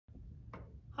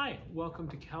Hi, welcome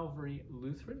to Calvary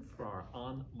Lutheran for our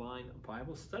online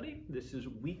Bible study. This is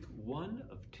week 1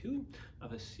 of 2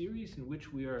 of a series in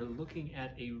which we are looking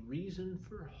at a reason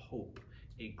for hope,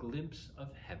 a glimpse of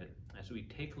heaven, as we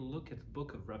take a look at the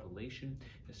book of Revelation,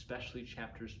 especially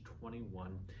chapters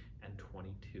 21 and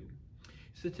 22.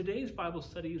 So today's Bible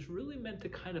study is really meant to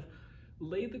kind of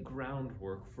lay the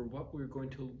groundwork for what we're going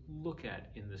to look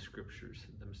at in the scriptures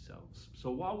themselves.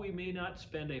 So while we may not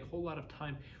spend a whole lot of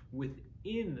time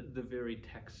within the very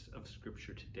text of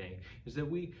scripture today, is that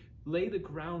we lay the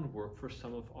groundwork for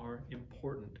some of our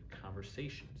important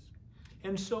conversations.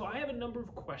 And so I have a number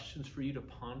of questions for you to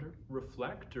ponder,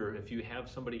 reflect, or if you have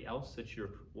somebody else that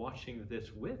you're watching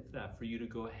this with, for you to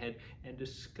go ahead and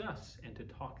discuss and to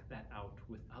talk that out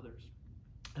with others.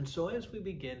 And so as we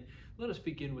begin, let us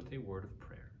begin with a word of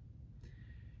prayer.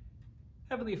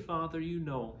 Heavenly Father, you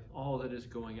know all that is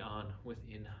going on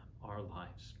within our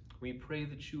lives. We pray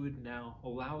that you would now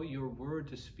allow your word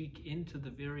to speak into the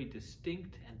very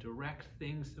distinct and direct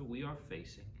things that we are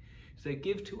facing. So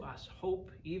give to us hope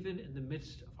even in the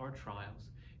midst of our trials.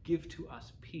 Give to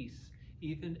us peace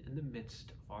even in the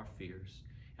midst of our fears.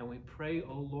 And we pray,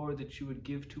 O Lord, that you would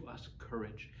give to us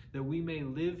courage, that we may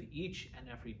live each and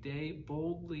every day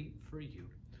boldly for you.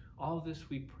 All this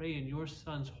we pray in your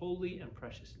Son's holy and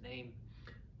precious name.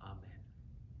 Amen.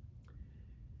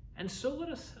 And so let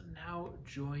us now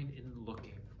join in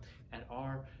looking at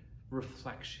our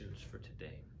reflections for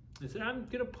today. I'm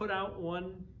going to put out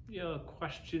one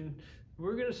question.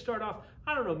 We're going to start off,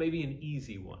 I don't know, maybe an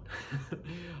easy one.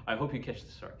 I hope you catch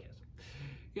the sarcasm.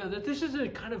 That this is a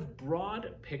kind of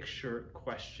broad picture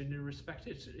question in respect.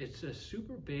 It's a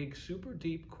super big, super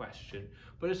deep question,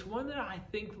 but it's one that I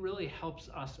think really helps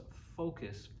us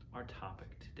focus our topic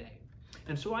today.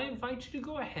 And so I invite you to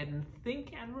go ahead and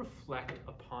think and reflect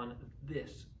upon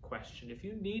this question. If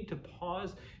you need to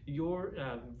pause your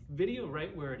video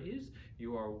right where it is,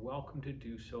 you are welcome to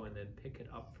do so and then pick it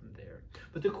up from there.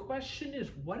 But the question is,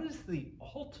 what is the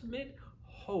ultimate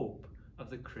hope of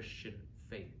the Christian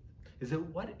faith?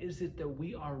 What is it that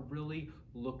we are really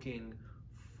looking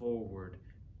forward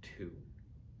to?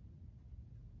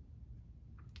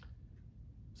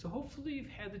 So hopefully you've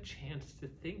had the chance to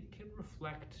think and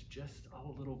reflect just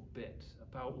a little bit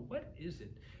about what is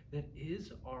it that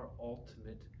is our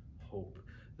ultimate hope?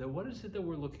 What is it that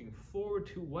we're looking forward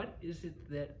to? What is it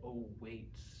that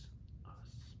awaits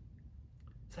us?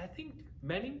 So I think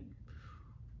many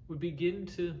would begin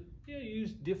to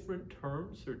use different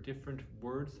terms or different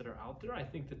words that are out there. I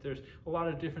think that there's a lot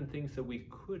of different things that we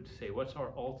could say. What's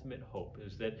our ultimate hope?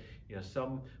 Is that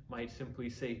some might simply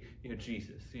say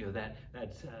Jesus.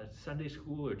 That's Sunday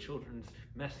school or children's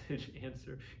message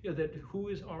answer. That who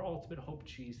is our ultimate hope?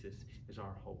 Jesus is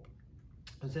our hope.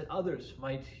 Is that others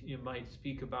might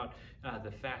speak about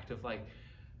the fact of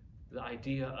the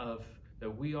idea of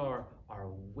that we are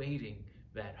awaiting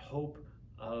that hope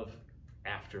of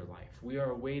afterlife. We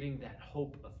are awaiting that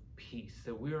hope of peace,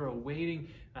 that we are awaiting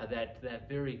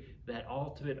that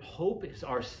ultimate hope is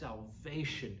our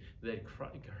salvation that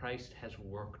Christ has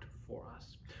worked for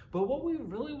us. But what we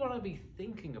really want to be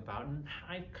thinking about, and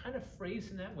I kind of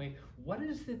phrase in that way, what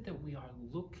is it that we are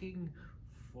looking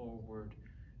forward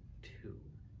to?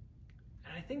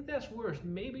 And I think that's where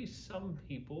maybe some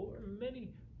people, or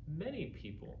many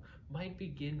people, might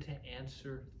begin to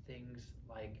answer things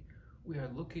like, we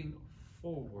are looking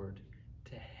forward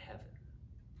to heaven.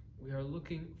 We are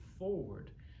looking forward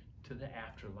to the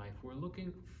afterlife. We're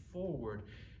looking forward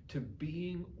to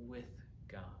being with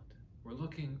God. We're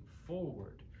looking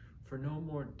forward for no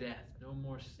more death, no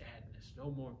more sadness, no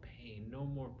more pain, no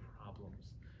more problems.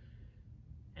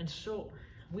 And so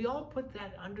we all put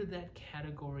that under that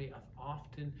category of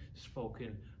often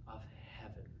spoken of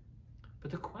heaven. But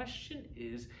the question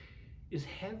is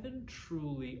heaven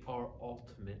truly our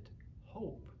ultimate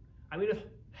hope? I mean, if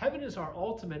heaven is our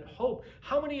ultimate hope,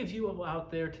 how many of you out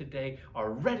there today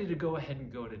are ready to go ahead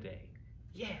and go today?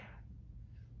 Yeah.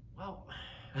 Well,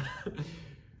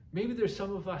 maybe there's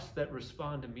some of us that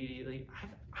respond immediately,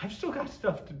 I've still got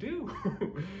stuff to do.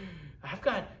 I've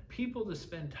got people to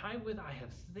spend time with. I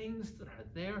have things that are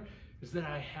there. Is that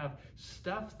I have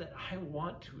stuff that I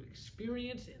want to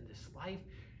experience in this life.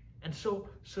 And so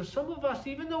some of us,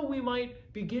 even though we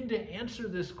might begin to answer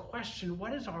this question,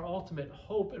 what is our ultimate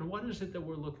hope and what is it that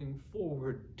we're looking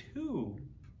forward to,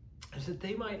 is that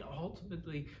they might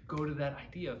ultimately go to that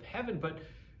idea of heaven, but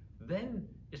then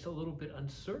it's a little bit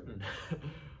uncertain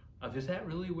of, is that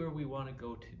really where we want to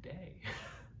go today?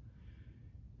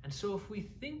 And so if we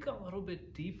think a little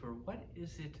bit deeper, what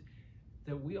is it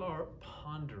that we are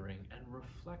pondering and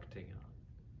reflecting on?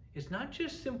 It's not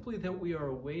just simply that we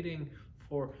are waiting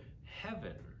for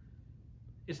heaven,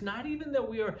 It's not even that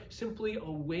we are simply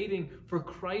awaiting for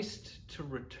Christ to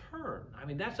return. I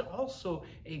mean, that's also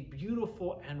a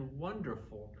beautiful and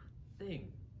wonderful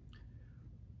thing.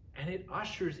 And it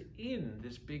ushers in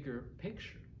this bigger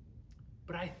picture.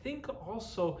 But I think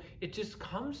also it just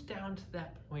comes down to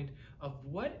that point of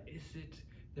what is it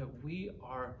that we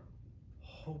are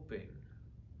hoping,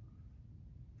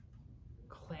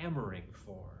 clamoring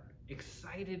for,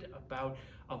 excited about,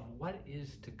 of what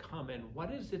is to come, and what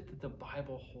is it that the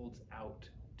Bible holds out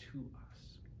to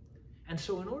us. And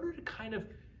so in order to kind of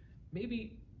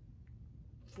maybe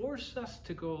force us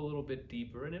to go a little bit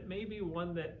deeper, and it may be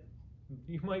one that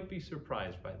you might be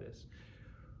surprised by this,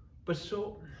 but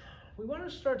so we want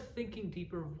to start thinking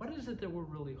deeper, what is it that we're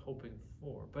really hoping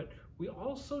for? But we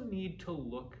also need to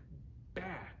look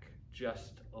back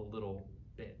just a little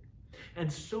bit.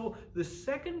 And so the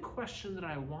second question that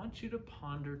I want you to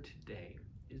ponder today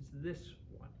is this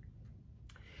one.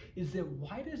 Is that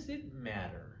why does it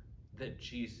matter that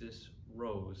Jesus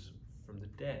rose from the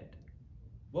dead?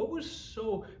 What was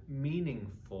so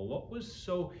meaningful? What was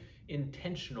so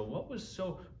intentional? What was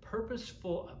so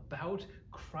purposeful about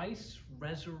Christ's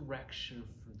resurrection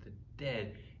from the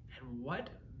dead? And what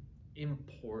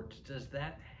import does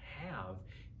that have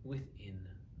within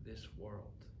this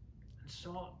world? And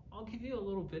so I'll give you a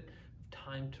little bit of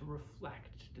time to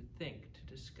reflect, to think,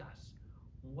 to discuss.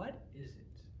 What is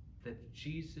it that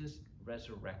Jesus'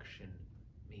 resurrection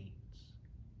means?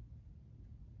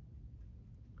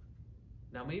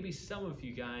 Now, maybe some of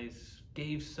you guys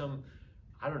gave some,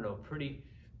 I don't know, pretty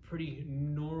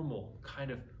normal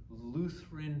kind of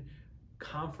Lutheran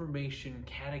confirmation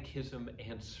catechism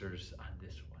answers on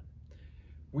this one.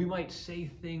 We might say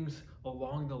things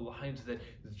along the lines that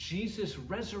Jesus'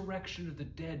 resurrection of the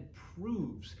dead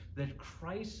proves that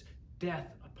Christ's death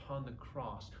upon the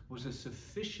cross was a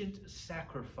sufficient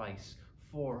sacrifice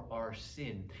for our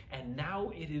sin. And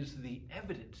now it is the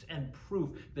evidence and proof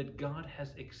that God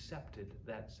has accepted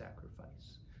that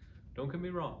sacrifice. Don't get me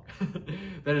wrong.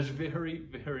 That is very,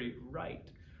 very right.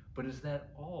 But is that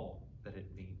all that it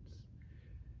means?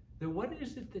 Then what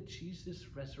is it that Jesus'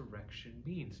 resurrection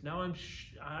means? Now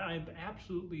I'm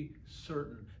absolutely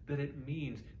certain that it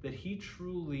means that he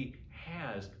truly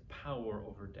has power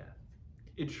over death.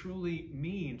 It truly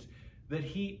means that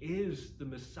he is the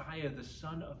Messiah, the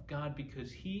Son of God,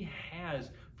 because he has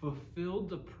fulfilled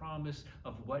the promise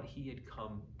of what he had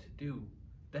come to do.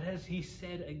 That, as he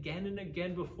said again and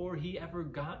again before he ever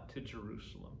got to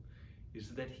Jerusalem, is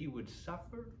that he would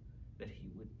suffer, that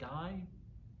he would die,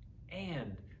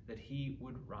 and that he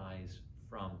would rise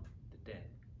from the dead.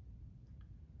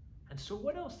 And so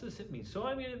what else does it mean? So,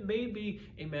 I mean, it may be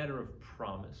a matter of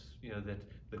promise, that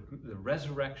the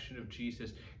resurrection of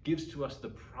Jesus gives to us the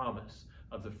promise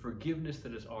of the forgiveness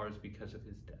that is ours because of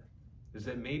his death. Is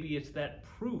that maybe it's that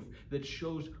proof that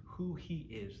shows who he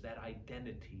is, that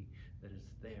identity that is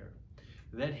there.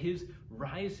 That his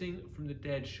rising from the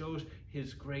dead shows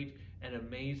his great and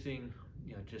amazing,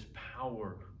 just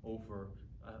power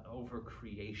over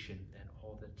creation and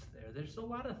all that's there. There's a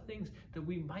lot of things that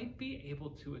we might be able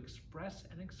to express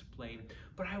and explain,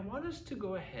 but I want us to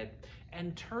go ahead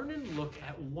and turn and look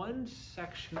at one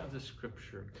section of the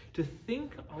scripture to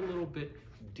think a little bit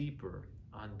deeper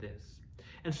on this.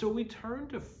 And so we turn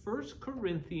to 1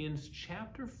 Corinthians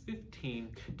chapter 15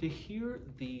 to hear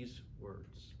these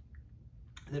words.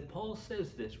 That Paul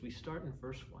says this. We start in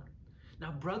verse 1.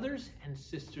 Now, brothers and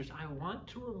sisters, I want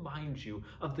to remind you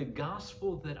of the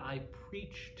gospel that I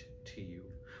preached to you,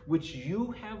 which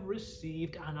you have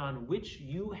received and on which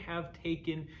you have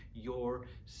taken your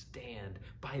stand.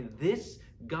 By this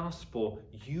gospel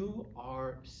you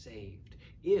are saved,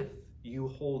 if you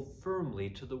hold firmly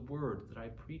to the word that I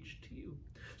preached to you.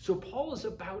 So Paul is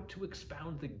about to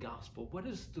expound the gospel. What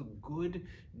is the good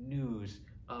news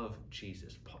of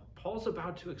Jesus? Paul's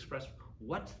about to express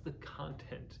what's the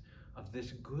content of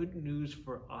this good news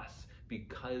for us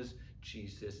because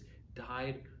Jesus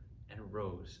died and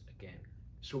rose again.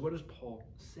 So what does Paul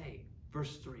say?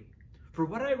 Verse 3. For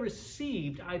what I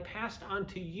received, I passed on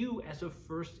to you as of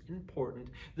first importance,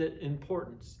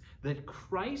 that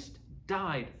Christ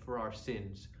died for our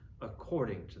sins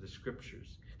according to the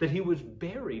scriptures, that he was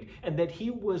buried, and that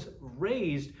he was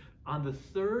raised on the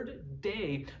third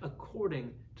day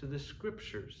according to the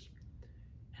scriptures.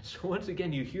 And so once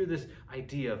again, you hear this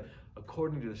idea of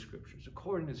according to the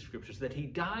scriptures, that he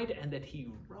died and that he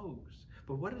rose.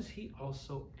 But what does he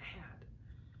also add?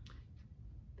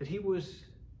 That he was,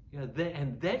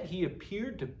 and that he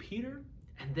appeared to Peter,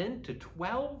 and then to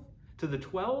 12, to the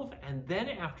 12, and then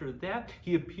after that,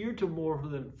 he appeared to more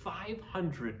than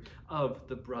 500 of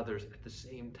the brothers at the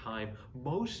same time,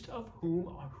 most of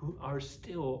whom are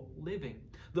still living,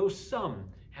 though some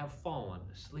have fallen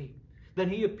asleep. Then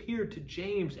he appeared to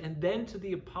James, and then to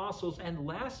the apostles, and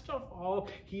last of all,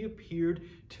 he appeared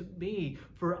to me.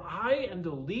 For I am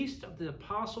the least of the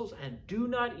apostles, and do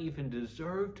not even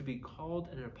deserve to be called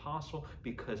an apostle,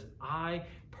 because I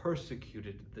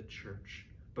persecuted the church.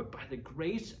 But by the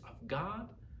grace of God,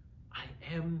 I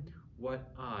am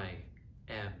what I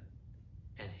am.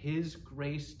 And his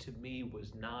grace to me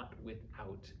was not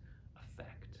without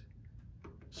effect.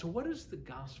 So what is the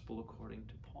gospel according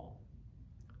to Paul?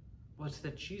 Well, it's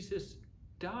that Jesus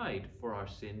died for our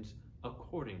sins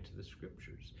according to the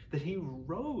scriptures, that he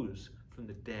rose from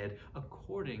the dead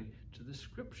according to the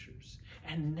scriptures.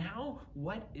 And now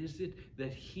what is it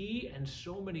that he and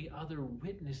so many other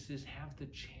witnesses have the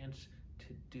chance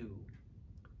to do?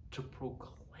 To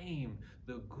proclaim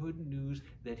the good news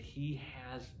that he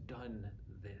has done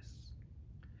this.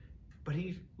 But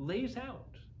he lays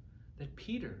out that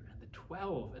Peter and the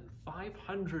 12 and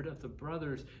 500 of the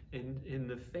brothers in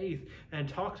the faith, and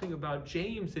talking about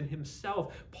James and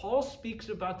himself, Paul speaks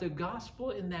about the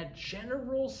gospel in that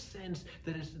general sense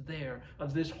that is there,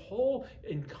 of this whole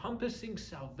encompassing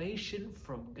salvation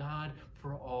from God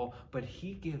for all. But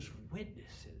he gives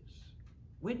witnesses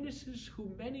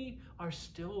who many are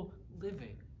still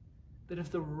living. That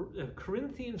if the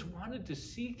Corinthians wanted to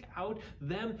seek out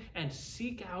them and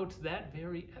seek out that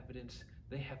very evidence,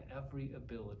 they have every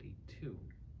ability to.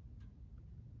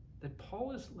 That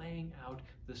Paul is laying out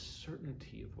the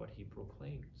certainty of what he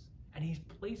proclaims. And he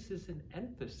places an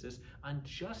emphasis on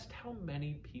just how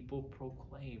many people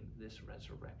proclaim this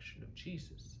resurrection of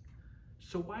Jesus.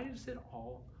 So why does it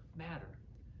all matter?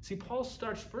 See, Paul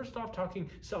starts first off talking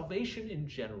salvation in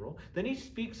general. Then he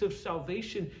speaks of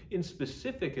salvation in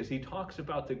specific as he talks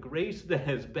about the grace that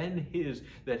has been his,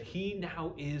 that he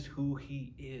now is who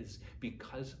he is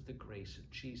because of the grace of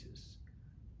Jesus.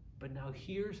 But now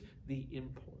here's the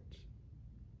import.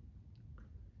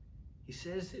 He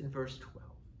says in verse 12,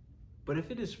 "But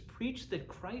if it is preached that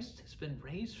Christ has been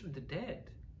raised from the dead,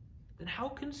 then how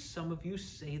can some of you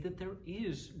say that there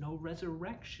is no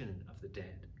resurrection of the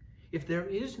dead? If there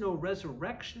is no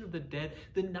resurrection of the dead,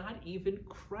 then not even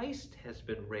Christ has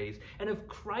been raised. And if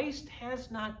Christ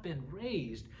has not been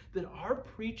raised, then our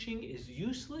preaching is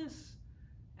useless,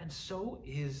 and so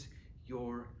is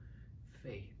your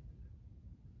faith."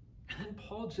 And then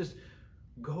Paul just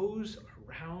goes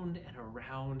around and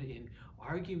around in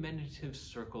argumentative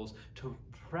circles to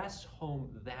press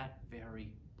home that very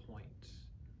point.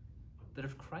 That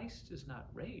if Christ is not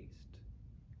raised,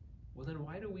 well, then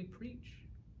why do we preach?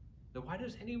 Then why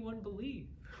does anyone believe?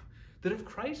 That if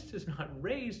Christ is not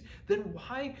raised, then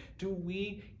why do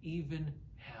we even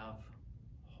have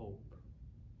hope?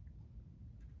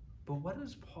 But what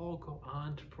does Paul go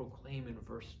on to proclaim in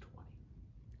verse 20?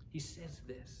 He says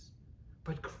this,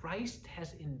 "But Christ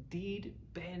has indeed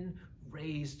been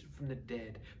raised from the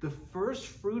dead, the first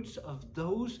fruits of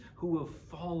those who have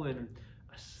fallen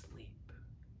asleep."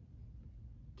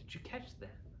 Did you catch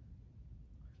that?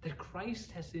 That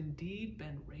Christ has indeed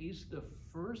been raised, the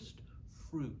first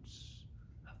fruits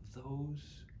of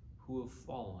those who have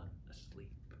fallen asleep.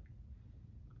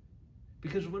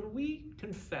 Because when we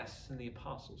confess in the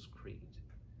Apostles' Creed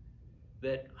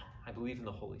that I believe in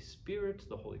the Holy Spirit,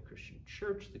 the Holy Christian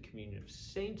Church, the communion of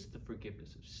saints, the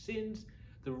forgiveness of sins,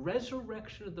 the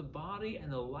resurrection of the body,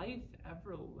 and the life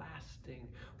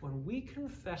everlasting, when we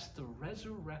confess the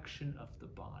resurrection of the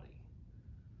body,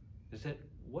 is that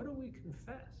what do we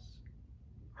confess?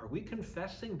 Are we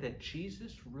confessing that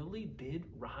Jesus really did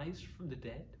rise from the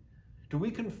dead? Do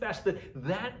we confess that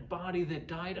that body that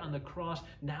died on the cross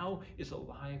now is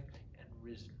alive and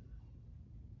risen?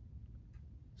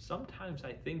 Sometimes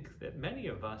I think that many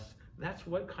of us, that's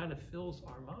what kind of fills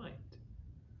our mind.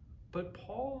 But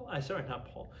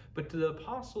the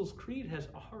Apostles' Creed has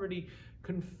already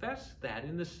confessed that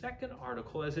in the second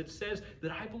article, as it says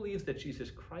that I believe that Jesus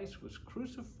Christ was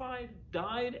crucified,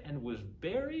 died, and was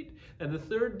buried, and the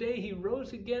third day he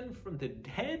rose again from the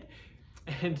dead,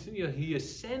 and he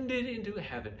ascended into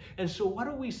heaven. And so what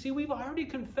do we see? We've already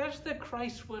confessed that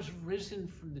Christ was risen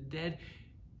from the dead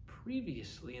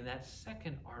previously in that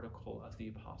second article of the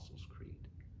Apostles' Creed.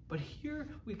 But here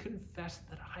we confess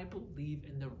that I believe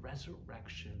in the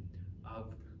resurrection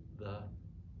of the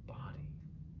body.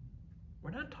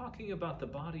 We're not talking about the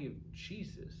body of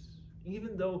Jesus,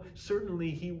 even though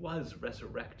certainly he was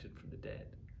resurrected from the dead.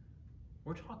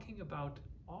 We're talking about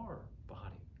our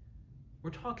body. We're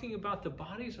talking about the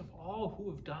bodies of all who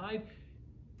have died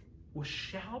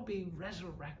shall be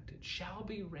resurrected, shall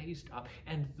be raised up,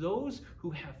 and those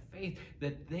who have faith,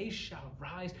 that they shall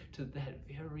rise to that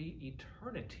very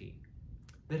eternity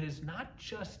that is not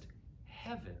just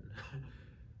heaven,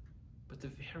 but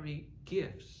the very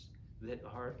gifts that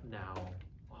are now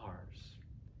ours.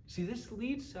 See, this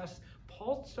leads us,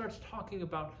 Paul starts talking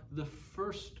about the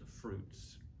first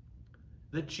fruits,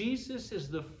 that Jesus is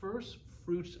the first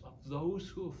fruits of those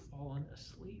who have fallen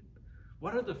asleep.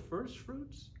 What are the first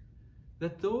fruits?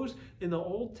 That those in the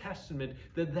Old Testament,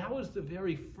 that was the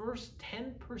very first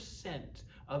 10%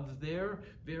 of their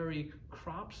very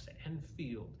crops and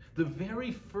field. The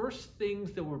very first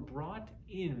things that were brought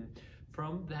in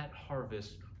from that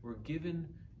harvest were given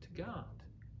to God.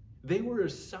 They were a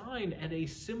sign and a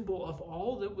symbol of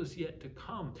all that was yet to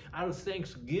come. Out of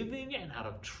thanksgiving and out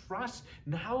of trust,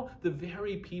 now the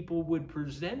very people would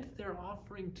present their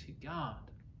offering to God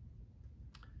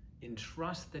in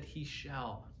trust that he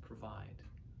shall provide.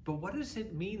 But what does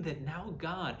it mean that now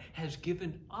God has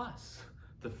given us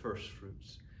the first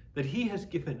fruits? That he has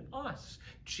given us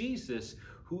Jesus,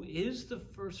 who is the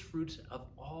first fruits of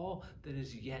all that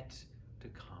is yet to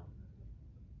come.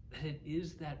 That it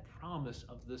is that promise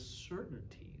of the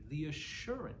certainty, the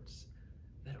assurance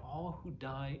that all who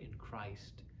die in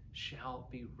Christ shall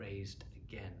be raised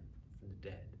again from the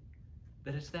dead.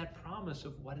 That it's that promise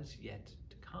of what is yet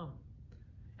to come.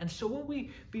 And so when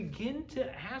we begin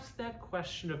to ask that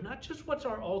question of not just what's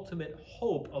our ultimate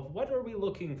hope, of what are we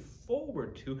looking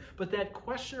forward to, but that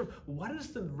question of what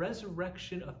does the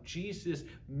resurrection of Jesus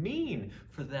mean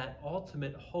for that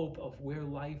ultimate hope of where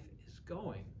life is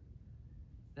going,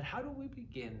 then how do we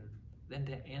begin then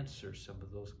to answer some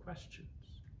of those questions?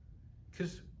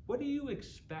 Because what do you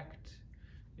expect?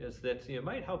 Is that, it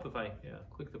might help if I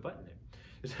click the button there.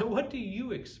 Is that what do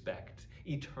you expect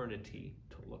eternity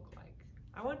to look like?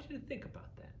 I want you to think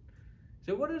about that.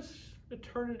 So what does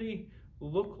eternity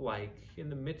look like in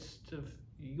the midst of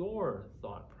your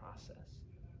thought process?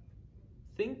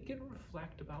 Think and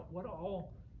reflect about what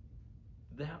all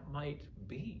that might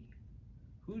be.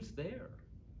 Who's there?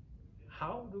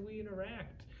 How do we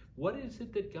interact? What is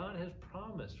it that God has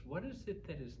promised? What is it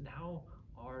that is now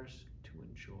ours to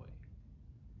enjoy?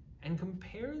 And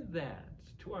compare that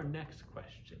to our next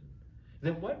question.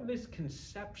 Then what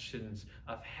misconceptions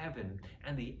of heaven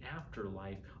and the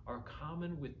afterlife are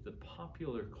common with the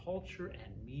popular culture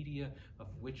and media of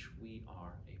which we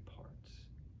are a part?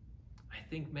 I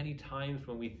think many times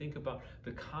when we think about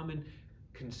the common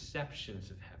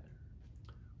conceptions of heaven,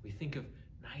 we think of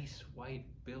nice white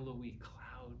billowy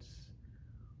clouds.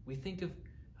 We think of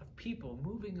people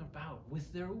moving about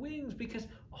with their wings, because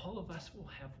all of us will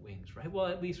have wings, right? Well,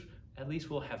 at least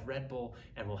we'll have Red Bull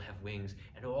and we'll have wings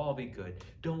and it'll all be good.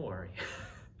 Don't worry.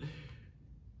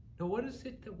 Now, what is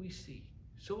it that we see?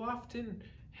 So often,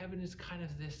 heaven is kind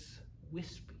of this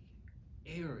wispy,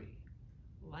 airy,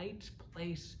 light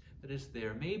place that is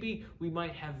there. Maybe we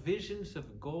might have visions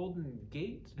of golden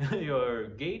gates or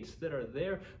gates that are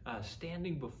there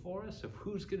standing before us of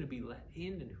who's going to be let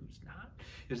in and who's not.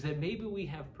 Is that maybe we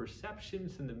have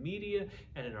perceptions in the media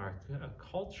and in our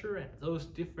culture and those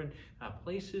different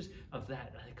places of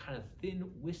that kind of thin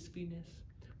wispiness.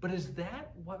 But is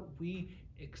that what we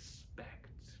expect?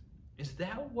 Is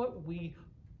that what we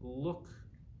look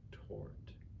toward?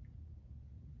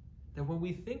 That when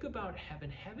we think about heaven,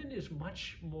 heaven is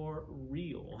much more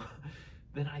real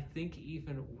than I think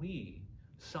even we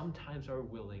sometimes are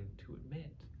willing to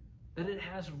admit. That it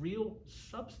has real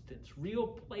substance, real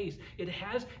place. It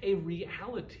has a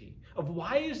reality of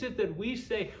why is it that we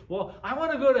say, well, I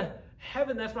want to go to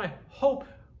heaven, that's my hope,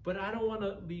 but I don't want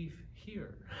to leave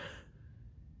here.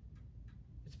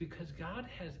 It's because God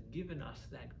has given us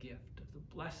that gift of the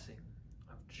blessing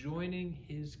of joining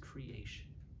his creation.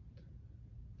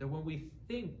 That when we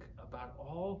think about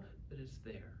all that is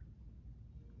there,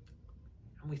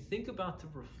 and we think about the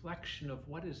reflection of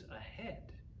what is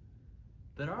ahead,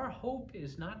 that our hope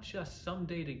is not just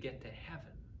someday to get to heaven,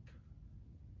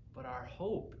 but our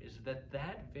hope is that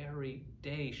that very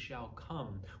day shall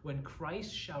come when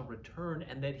Christ shall return,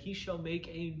 and that he shall make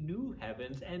a new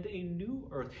heavens and a new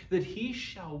earth, that he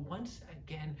shall once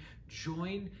again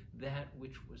join that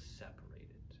which was separated.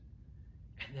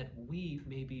 And that we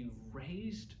may be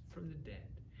raised from the dead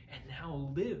and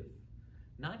now live,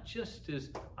 not just as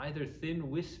either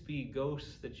thin, wispy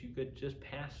ghosts that you could just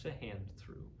pass a hand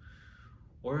through,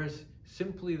 or as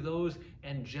simply those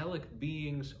angelic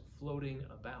beings floating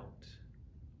about,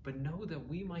 but know that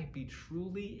we might be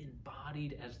truly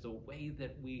embodied as the way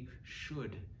that we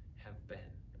should have been,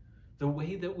 the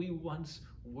way that we once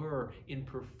were in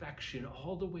perfection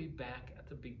all the way back at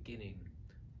the beginning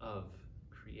of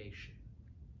creation.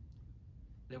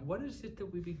 Then what is it that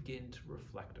we begin to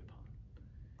reflect upon?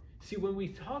 See, when we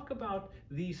talk about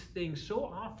these things, so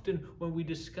often when we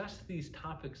discuss these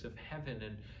topics of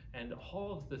heaven and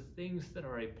all of the things that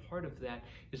are a part of that,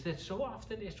 is that so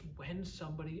often it's when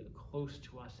somebody close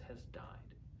to us has died.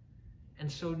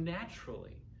 And so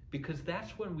naturally, because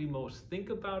that's when we most think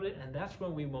about it and that's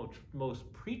when we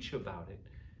most preach about it,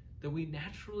 that we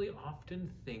naturally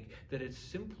often think that it's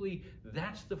simply,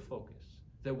 that's the focus.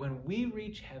 That when we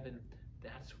reach heaven,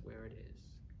 that's where it is.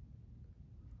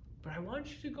 But I want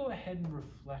you to go ahead and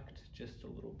reflect just a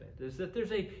little bit.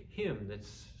 There's a hymn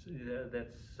that's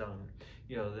sung,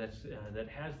 that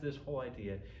has this whole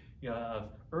idea, of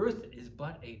earth is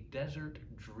but a desert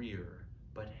drear,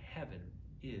 but heaven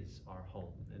is our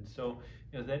home. And so,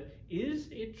 that is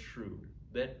it true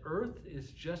that earth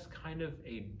is just kind of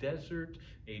a desert,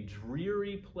 a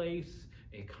dreary place,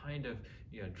 a kind of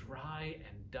dry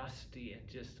and dusty and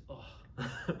just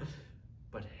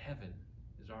but heaven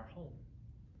is our home.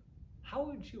 How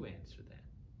would you answer that?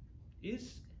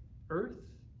 Is earth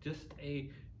just a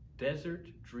desert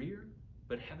drear,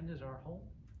 but heaven is our home?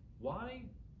 Why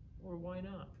or why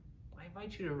not? I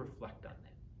invite you to reflect on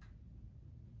that.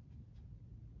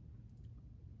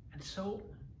 And so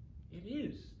it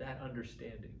is that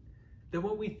understanding that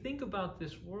when we think about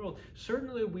this world,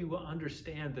 certainly we will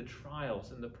understand the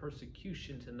trials and the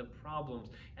persecutions and the problems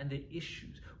and the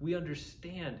issues. We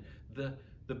understand the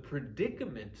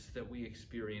predicaments that we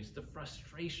experience, the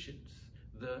frustrations,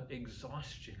 the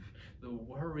exhaustion, the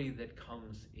worry that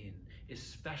comes in,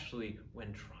 especially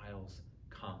when trials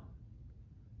come.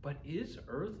 But is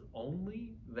earth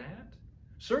only that?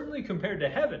 Certainly compared to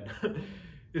heaven,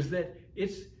 is that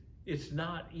it's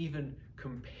not even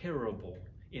comparable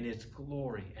in its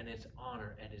glory and its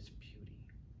honor and its beauty.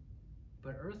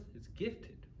 But earth is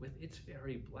gifted with its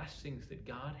very blessings that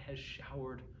God has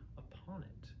showered upon it.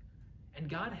 And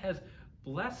God has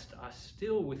blessed us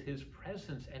still with his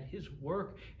presence and his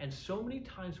work. And so many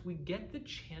times we get the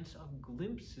chance of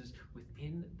glimpses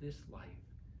within this life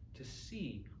to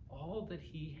see all that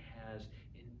he has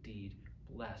indeed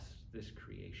blessed this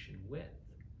creation with.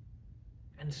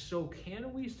 And so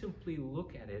can we simply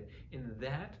look at it in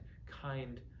that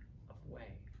kind of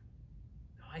way?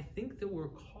 I think that we're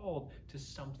called to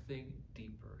something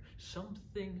deeper,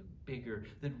 something bigger,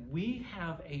 that we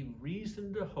have a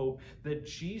reason to hope that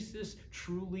Jesus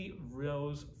truly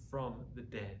rose from the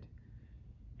dead.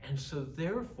 And so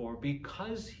therefore,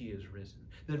 because he is risen,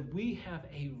 that we have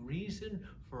a reason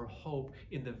for hope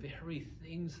in the very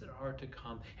things that are to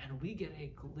come, and we get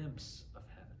a glimpse of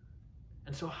heaven.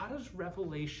 And so how does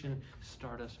Revelation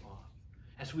start us off?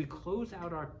 As we close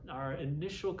out our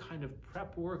initial kind of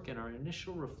prep work and our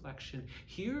initial reflection,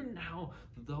 hear now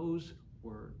those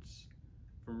words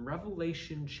from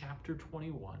Revelation chapter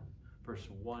 21, verse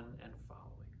 1 and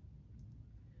following.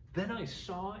 Then I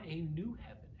saw a new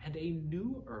heaven and a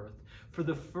new earth, for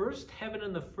the first heaven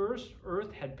and the first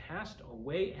earth had passed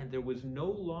away, and there was no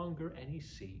longer any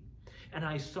sea. And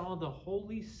I saw the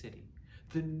holy city,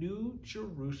 the new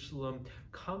Jerusalem,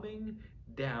 coming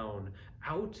down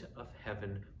out of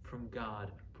heaven from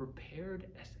God, prepared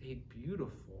as a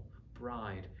beautiful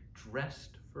bride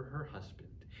dressed for her husband.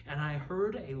 And I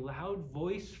heard a loud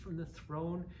voice from the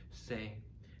throne saying,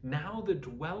 now the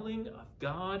dwelling of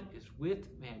God is with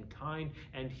mankind,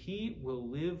 and he will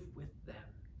live with them.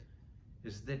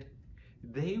 Is that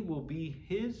they will be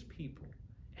his people,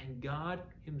 and God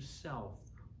himself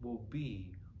will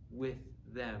be with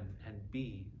them and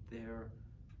be their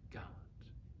God.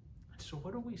 So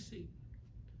what do we see?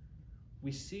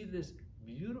 We see this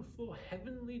beautiful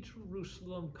heavenly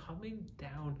Jerusalem coming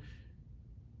down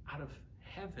out of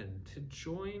heaven to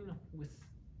join with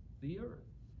the earth.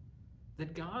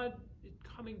 That God is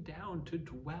coming down to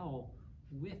dwell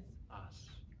with us.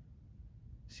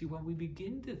 See, when we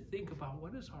begin to think about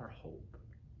what is our hope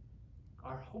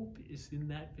is in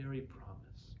that very promise.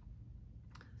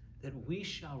 That we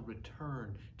shall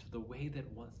return to the way that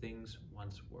things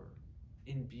once were.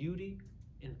 In beauty,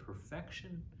 in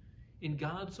perfection, in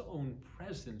God's own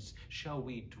presence shall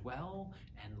we dwell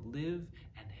and live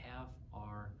and have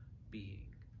our being.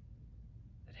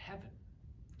 That heaven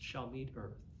shall meet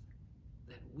earth,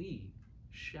 that we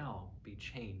shall be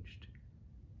changed,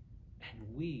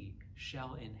 and we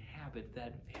shall inhabit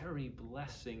that very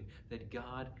blessing that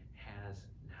God has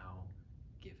now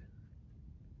given.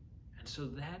 And so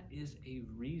that is a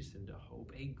reason to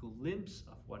hope, a glimpse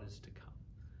of what is to come,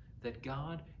 that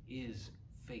God is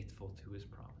faithful to his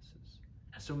promises.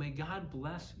 And so may God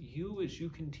bless you as you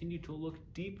continue to look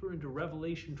deeper into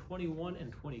Revelation 21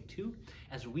 and 22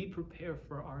 as we prepare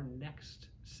for our next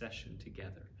session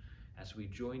together, as we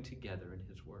join together in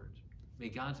his word. May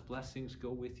God's blessings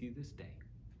go with you this day.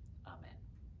 Amen.